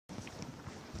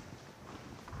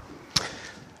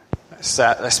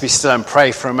Let's be still and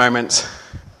pray for a moment.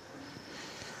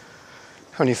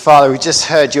 Heavenly Father, we just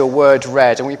heard your word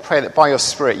read, and we pray that by your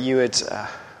Spirit you would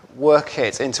work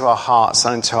it into our hearts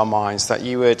and into our minds, that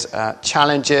you would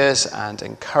challenge us and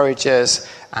encourage us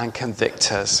and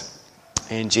convict us.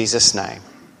 In Jesus' name,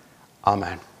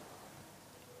 amen.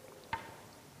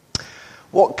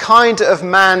 What kind of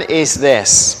man is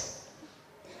this?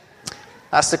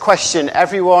 That's the question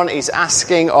everyone is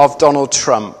asking of Donald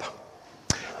Trump.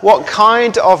 What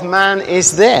kind of man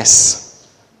is this?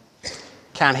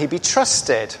 Can he be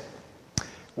trusted?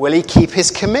 Will he keep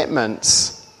his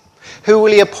commitments? Who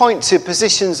will he appoint to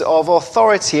positions of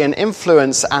authority and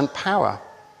influence and power?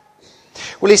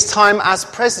 Will his time as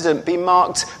president be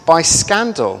marked by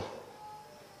scandal?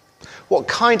 What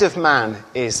kind of man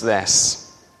is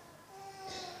this?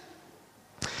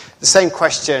 The same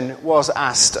question was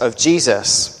asked of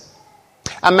Jesus.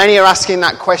 And many are asking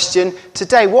that question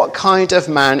today. What kind of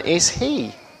man is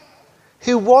he?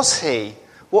 Who was he?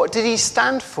 What did he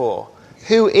stand for?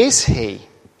 Who is he?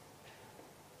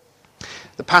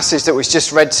 The passage that was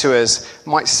just read to us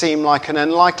might seem like an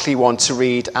unlikely one to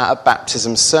read at a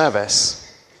baptism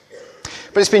service.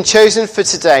 But it's been chosen for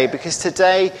today because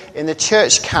today in the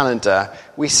church calendar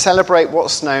we celebrate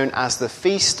what's known as the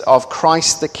Feast of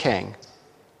Christ the King.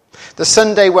 The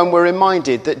Sunday when we're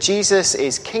reminded that Jesus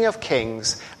is King of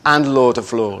Kings and Lord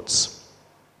of Lords.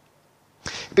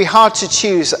 It'd be hard to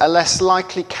choose a less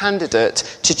likely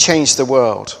candidate to change the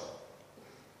world.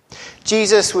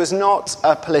 Jesus was not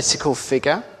a political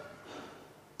figure.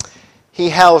 He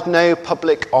held no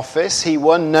public office. He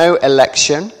won no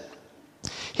election.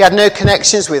 He had no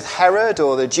connections with Herod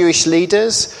or the Jewish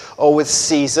leaders or with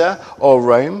Caesar or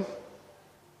Rome.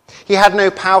 He had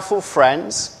no powerful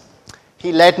friends.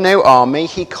 He led no army.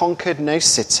 He conquered no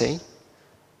city.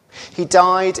 He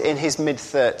died in his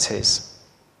mid-30s.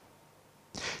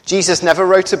 Jesus never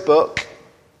wrote a book.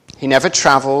 He never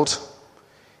travelled.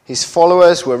 His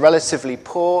followers were relatively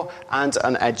poor and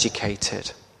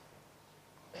uneducated.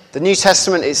 The New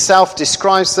Testament itself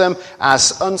describes them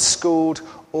as unschooled,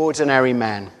 ordinary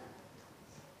men.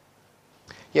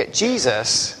 Yet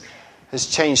Jesus has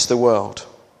changed the world.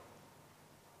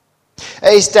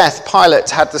 At his death, Pilate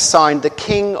had the sign, "The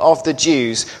King of the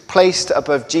Jews," placed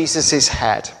above Jesus'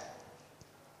 head.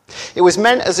 It was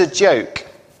meant as a joke,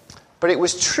 but it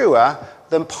was truer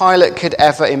than Pilate could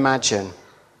ever imagine.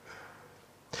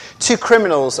 Two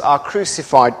criminals are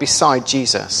crucified beside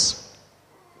Jesus.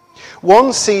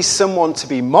 One sees someone to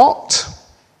be mocked,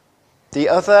 the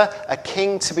other a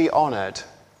king to be honoured.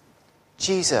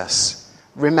 Jesus,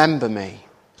 remember me.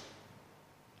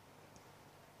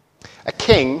 A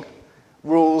king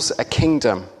rules a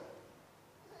kingdom.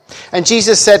 And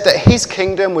Jesus said that his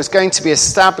kingdom was going to be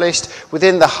established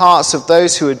within the hearts of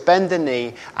those who would bend the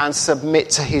knee and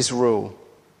submit to his rule.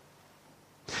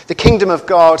 The kingdom of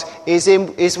God is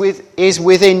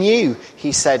within you,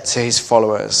 he said to his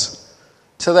followers,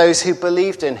 to those who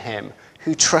believed in him,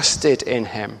 who trusted in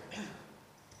him.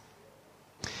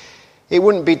 It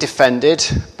wouldn't be defended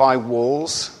by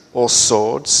walls or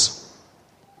swords,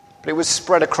 but it would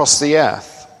spread across the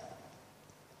earth.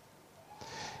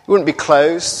 It wouldn't be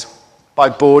closed by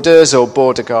borders or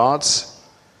border guards,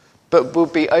 but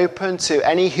would be open to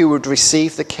any who would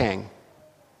receive the king.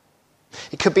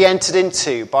 It could be entered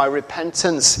into by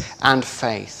repentance and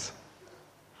faith.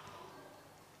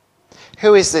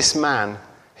 Who is this man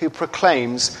who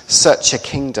proclaims such a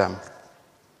kingdom?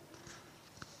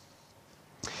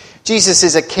 Jesus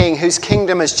is a king whose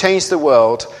kingdom has changed the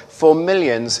world for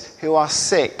millions who are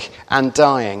sick and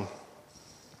dying.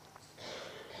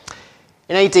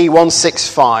 In AD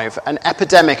 165, an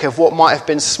epidemic of what might have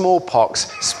been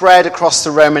smallpox spread across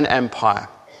the Roman Empire.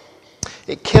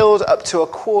 It killed up to a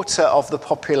quarter of the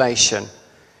population,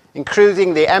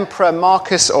 including the Emperor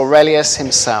Marcus Aurelius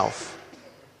himself.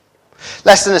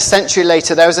 Less than a century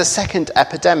later, there was a second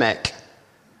epidemic.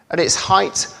 At its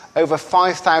height, over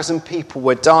 5,000 people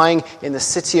were dying in the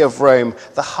city of Rome,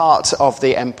 the heart of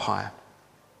the empire.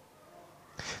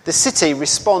 The city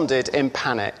responded in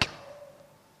panic.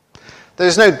 There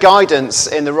is no guidance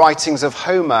in the writings of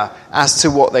Homer as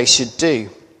to what they should do.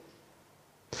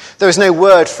 There is no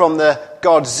word from the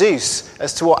god Zeus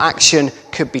as to what action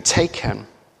could be taken.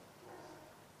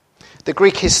 The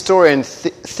Greek historian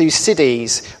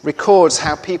Thucydides records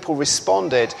how people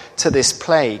responded to this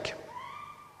plague.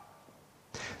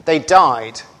 They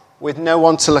died with no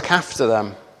one to look after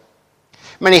them.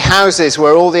 Many houses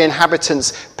where all the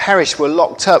inhabitants perished were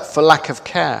locked up for lack of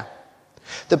care.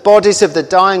 The bodies of the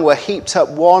dying were heaped up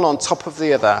one on top of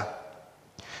the other.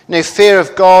 No fear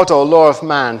of God or law of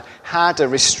man had a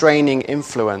restraining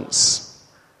influence.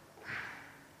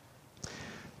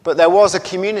 But there was a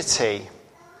community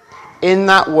in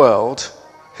that world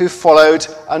who followed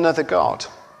another God.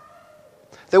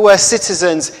 There were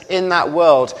citizens in that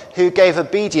world who gave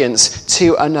obedience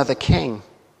to another king.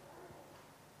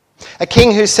 A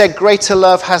king who said, "Greater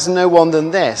love has no one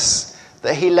than this,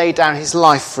 that he laid down his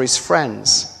life for his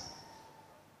friends."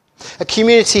 A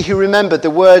community who remembered the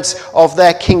words of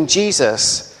their King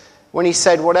Jesus when he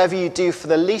said, "Whatever you do for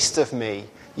the least of me,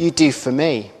 you do for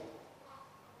me."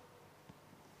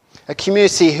 A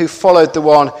community who followed the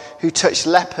one who touched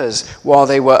lepers while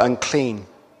they were unclean.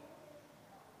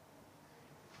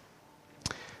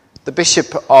 The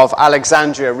Bishop of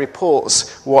Alexandria reports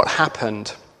what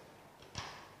happened.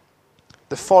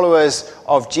 The followers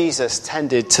of Jesus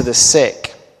tended to the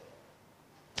sick.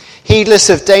 Heedless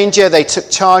of danger, they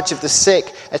took charge of the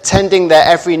sick, attending their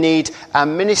every need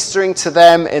and ministering to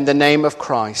them in the name of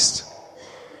Christ.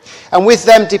 And with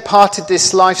them departed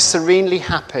this life serenely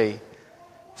happy,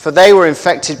 for they were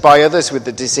infected by others with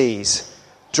the disease,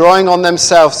 drawing on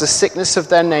themselves the sickness of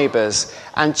their neighbours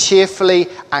and cheerfully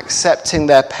accepting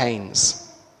their pains.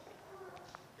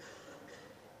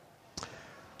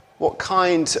 What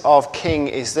kind of king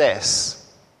is this,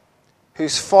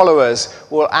 whose followers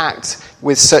will act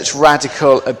with such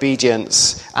radical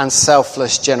obedience and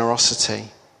selfless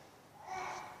generosity?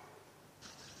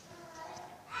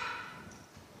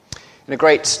 In a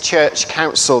great church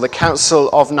council, the Council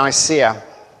of Nicaea,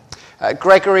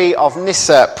 Gregory of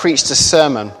Nyssa preached a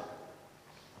sermon.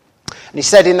 And he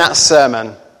said in that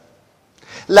sermon,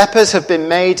 "Lepers have been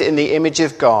made in the image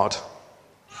of God.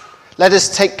 Let us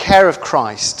take care of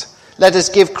Christ. Let us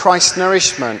give Christ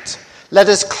nourishment. Let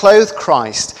us clothe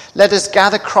Christ. Let us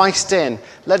gather Christ in.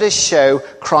 Let us show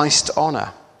Christ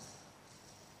honour."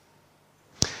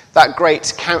 That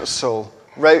great council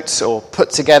wrote or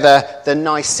put together the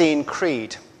Nicene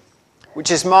Creed, which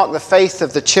has marked the faith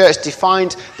of the church,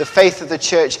 defined the faith of the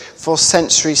church for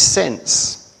centuries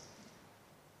since.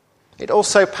 It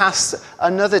also passed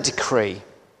another decree,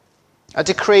 a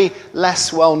decree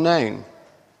less well known.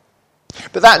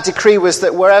 But that decree was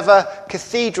that wherever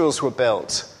cathedrals were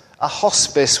built, a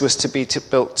hospice was to be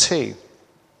built too,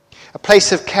 a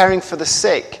place of caring for the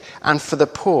sick and for the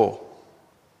poor.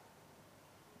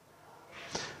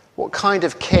 What kind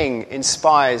of king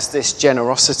inspires this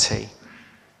generosity?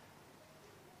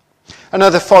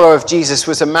 Another follower of Jesus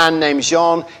was a man named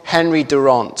Jean-Henri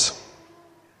Durand.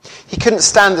 He couldn't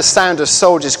stand the sound of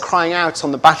soldiers crying out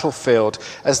on the battlefield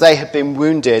as they had been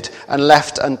wounded and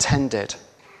left untended.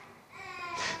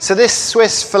 So this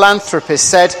Swiss philanthropist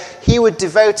said he would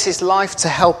devote his life to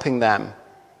helping them,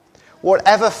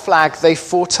 whatever flag they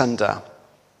fought under,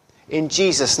 in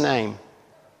Jesus' name.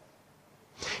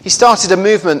 He started a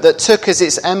movement that took as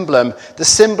its emblem the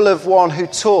symbol of one who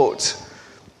taught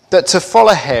that to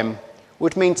follow him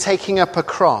would mean taking up a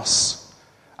cross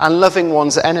and loving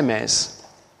one's enemies.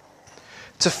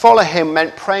 To follow him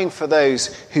meant praying for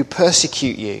those who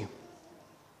persecute you.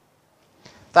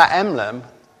 That emblem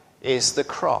is the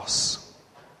cross.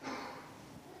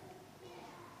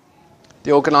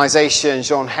 The organisation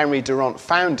Jean-Henri Durand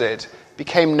founded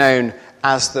became known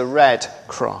as the Red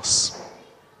Cross.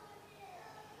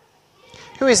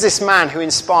 Who is this man who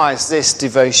inspires this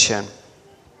devotion?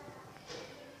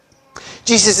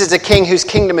 Jesus is a king whose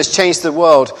kingdom has changed the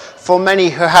world for many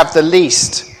who have the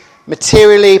least,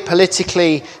 materially,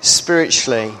 politically,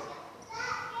 spiritually.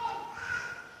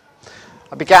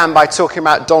 I began by talking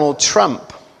about Donald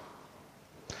Trump.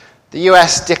 The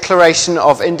US Declaration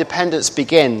of Independence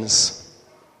begins.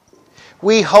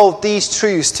 "We hold these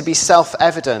truths to be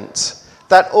self-evident,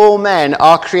 that all men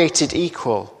are created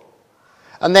equal,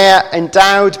 and they are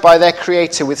endowed by their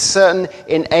Creator with certain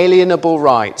inalienable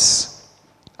rights.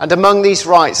 And among these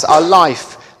rights are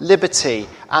life, liberty,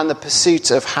 and the pursuit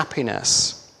of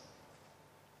happiness."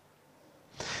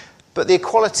 But the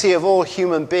equality of all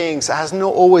human beings has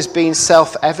not always been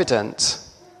self-evident.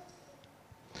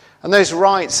 And those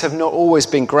rights have not always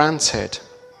been granted.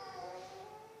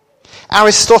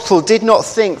 Aristotle did not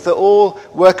think that all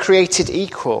were created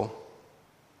equal.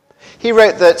 He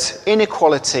wrote that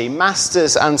inequality,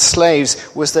 masters and slaves,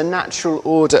 was the natural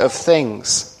order of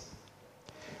things.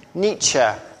 Nietzsche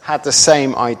had the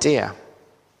same idea.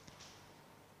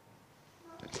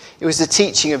 It was the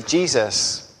teaching of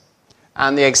Jesus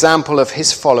and the example of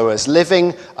his followers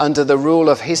living under the rule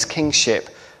of his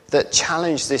kingship that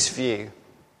challenged this view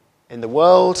in the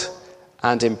world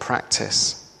and in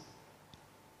practice.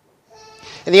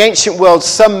 In the ancient world,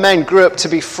 some men grew up to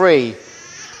be free,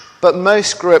 but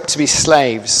most grew up to be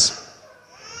slaves.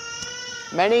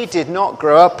 Many did not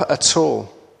grow up at all.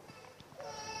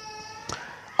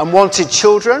 Unwanted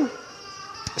children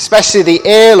especially the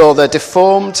ill or the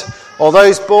deformed, or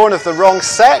those born of the wrong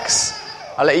sex.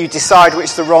 I'll let you decide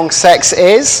which the wrong sex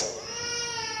is.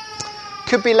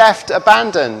 Could be left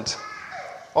abandoned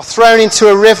or thrown into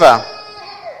a river.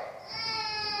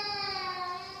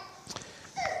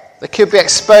 They could be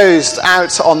exposed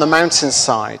out on the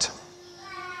mountainside.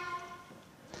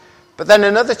 But then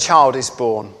another child is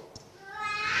born.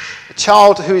 The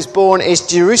child who is born is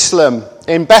Jerusalem,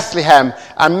 in Bethlehem,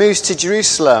 and moves to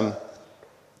Jerusalem.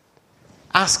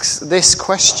 Asks this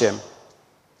question: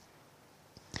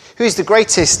 who is the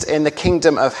greatest in the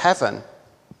kingdom of heaven?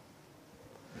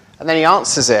 And then he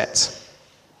answers it.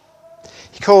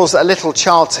 He calls a little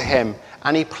child to him,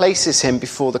 and he places him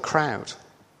before the crowd.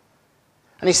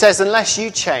 And he says, unless you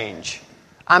change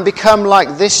and become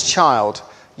like this child,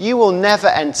 you will never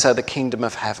enter the kingdom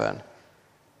of heaven.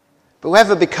 But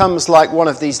whoever becomes like one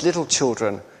of these little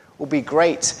children will be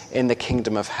great in the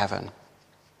kingdom of heaven.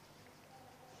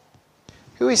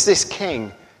 Who is this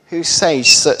king who says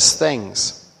such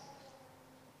things?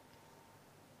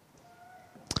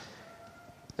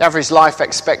 The average life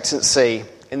expectancy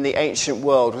in the ancient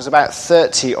world was about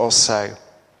 30 or so.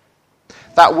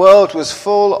 That world was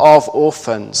full of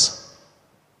orphans.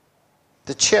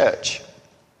 The church,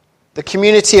 the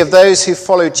community of those who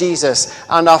follow Jesus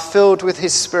and are filled with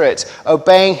his Spirit,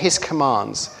 obeying his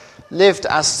commands, lived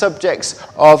as subjects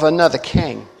of another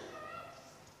king.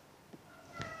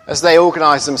 As they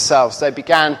organized themselves, they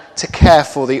began to care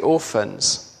for the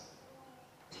orphans.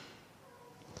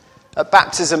 At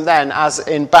baptism then, as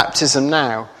in baptism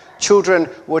now, children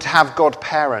would have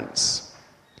godparents.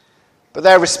 But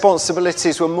their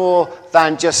responsibilities were more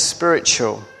than just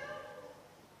spiritual.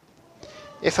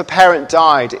 If a parent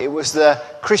died, it was the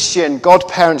Christian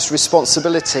godparent's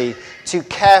responsibility to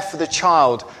care for the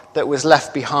child that was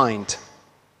left behind.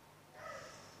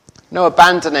 No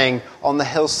abandoning on the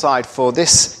hillside for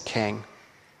this king.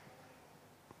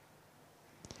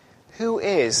 Who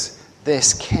is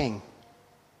this king?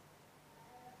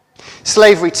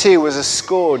 Slavery too was a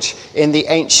scourge in the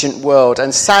ancient world,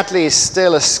 and sadly is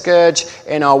still a scourge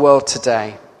in our world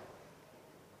today.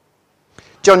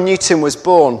 John Newton was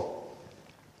born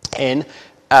in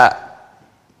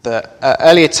the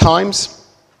earlier times.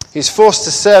 He was forced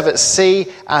to serve at sea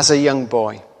as a young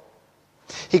boy.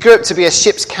 He grew up to be a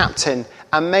ship's captain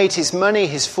and made his money,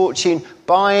 his fortune,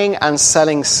 buying and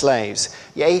selling slaves.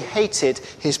 Yet he hated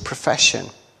his profession.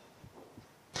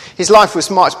 His life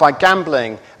was marked by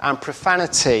gambling and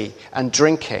profanity and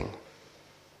drinking.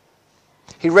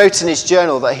 He wrote in his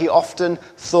journal that he often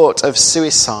thought of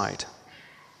suicide.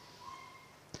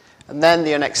 And then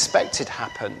the unexpected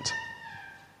happened.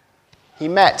 He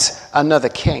met another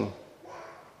king.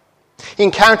 He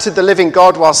encountered the living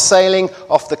God while sailing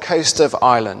off the coast of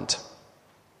Ireland.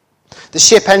 The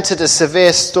ship entered a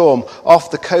severe storm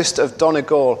off the coast of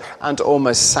Donegal and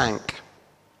almost sank.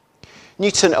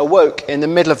 Newton awoke in the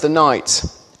middle of the night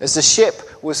as the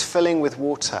ship was filling with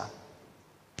water.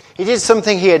 He did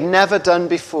something he had never done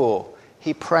before.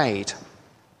 He prayed.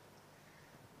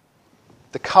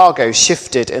 The cargo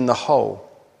shifted in the hull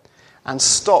and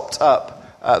stopped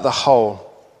up at the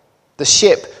hull. The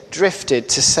ship drifted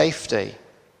to safety.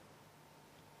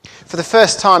 For the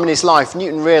first time in his life,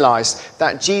 Newton realized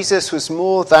that Jesus was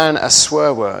more than a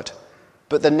swear word,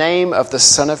 but the name of the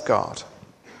Son of God.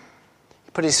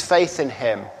 He put his faith in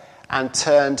him and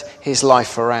turned his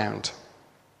life around.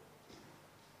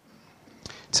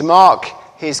 To mark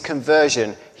his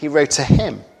conversion, he wrote a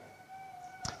hymn.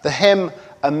 The hymn,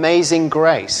 Amazing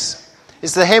Grace,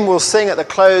 is the hymn we'll sing at the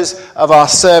close of our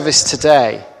service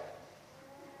today.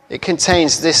 It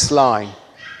contains this line: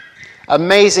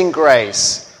 Amazing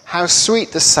grace, how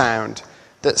sweet the sound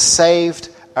that saved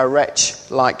a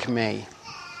wretch like me.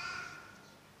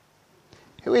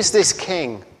 Who is this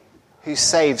king who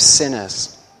saves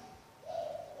sinners?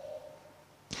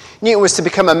 Newton was to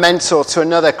become a mentor to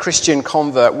another Christian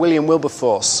convert, William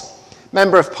Wilberforce,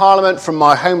 Member of Parliament from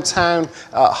my hometown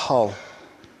at Hull.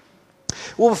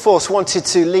 Wilberforce wanted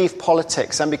to leave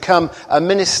politics and become a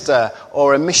minister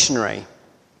or a missionary.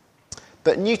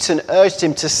 But Newton urged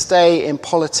him to stay in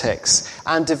politics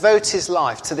and devote his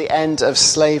life to the end of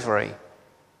slavery.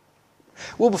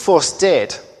 Wilberforce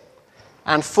did,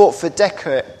 and fought for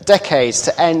decades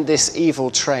to end this evil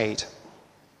trade.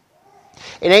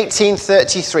 In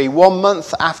 1833, 1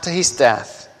 month after his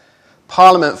death,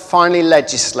 Parliament finally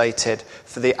legislated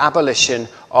for the abolition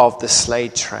of the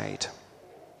slave trade.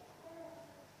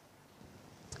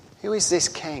 Who is this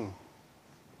king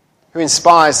who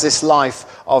inspires this life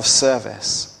of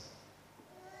service?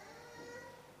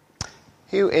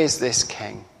 Who is this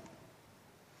king?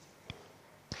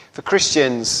 For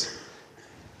Christians,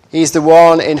 He's the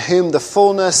one in whom the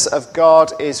fullness of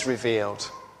God is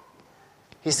revealed.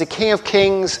 He's the King of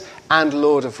kings and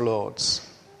Lord of lords.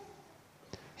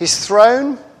 His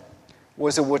throne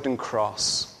was a wooden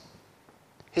cross.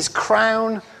 His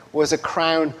crown was a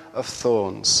crown of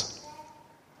thorns.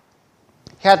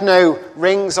 He had no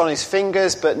rings on his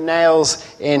fingers, but nails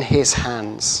in his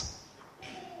hands.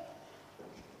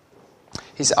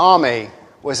 His army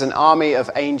was an army of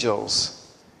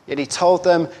angels, yet he told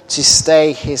them to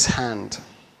stay his hand.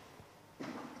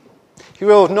 He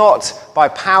ruled not by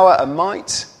power and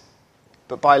might,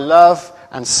 but by love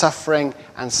and suffering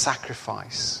and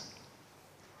sacrifice.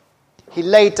 He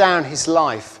laid down his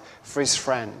life for his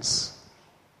friends.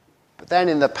 But then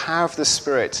in the power of the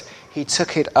Spirit, he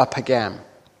took it up again.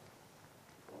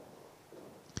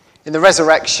 In the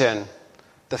resurrection,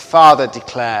 the Father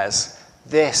declares,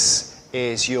 "This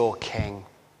is your King."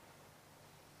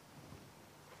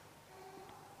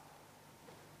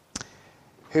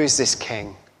 Who is this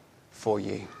King for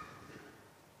you?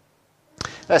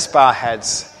 Let's bow our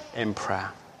heads in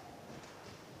prayer.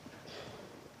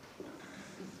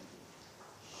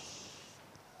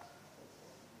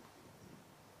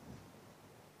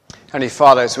 Heavenly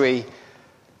Father, as we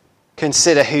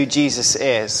consider who Jesus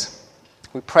is,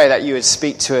 we pray that you would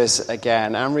speak to us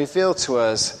again and reveal to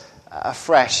us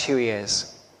afresh who he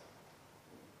is.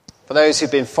 For those who've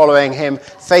been following him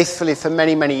faithfully for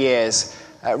many, many years,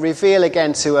 reveal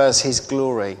again to us his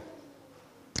glory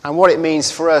and what it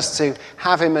means for us to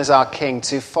have him as our King,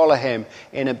 to follow him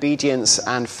in obedience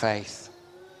and faith.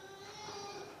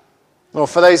 Lord,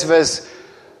 for those of us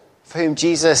for whom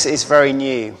Jesus is very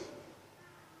new,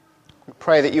 we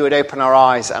pray that you would open our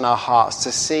eyes and our hearts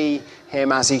to see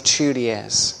him as he truly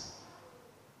is.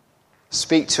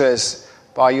 Speak to us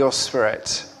by your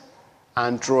Spirit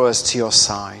and draw us to your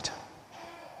side.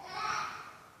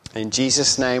 In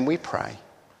Jesus' name we pray.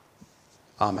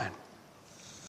 Amen.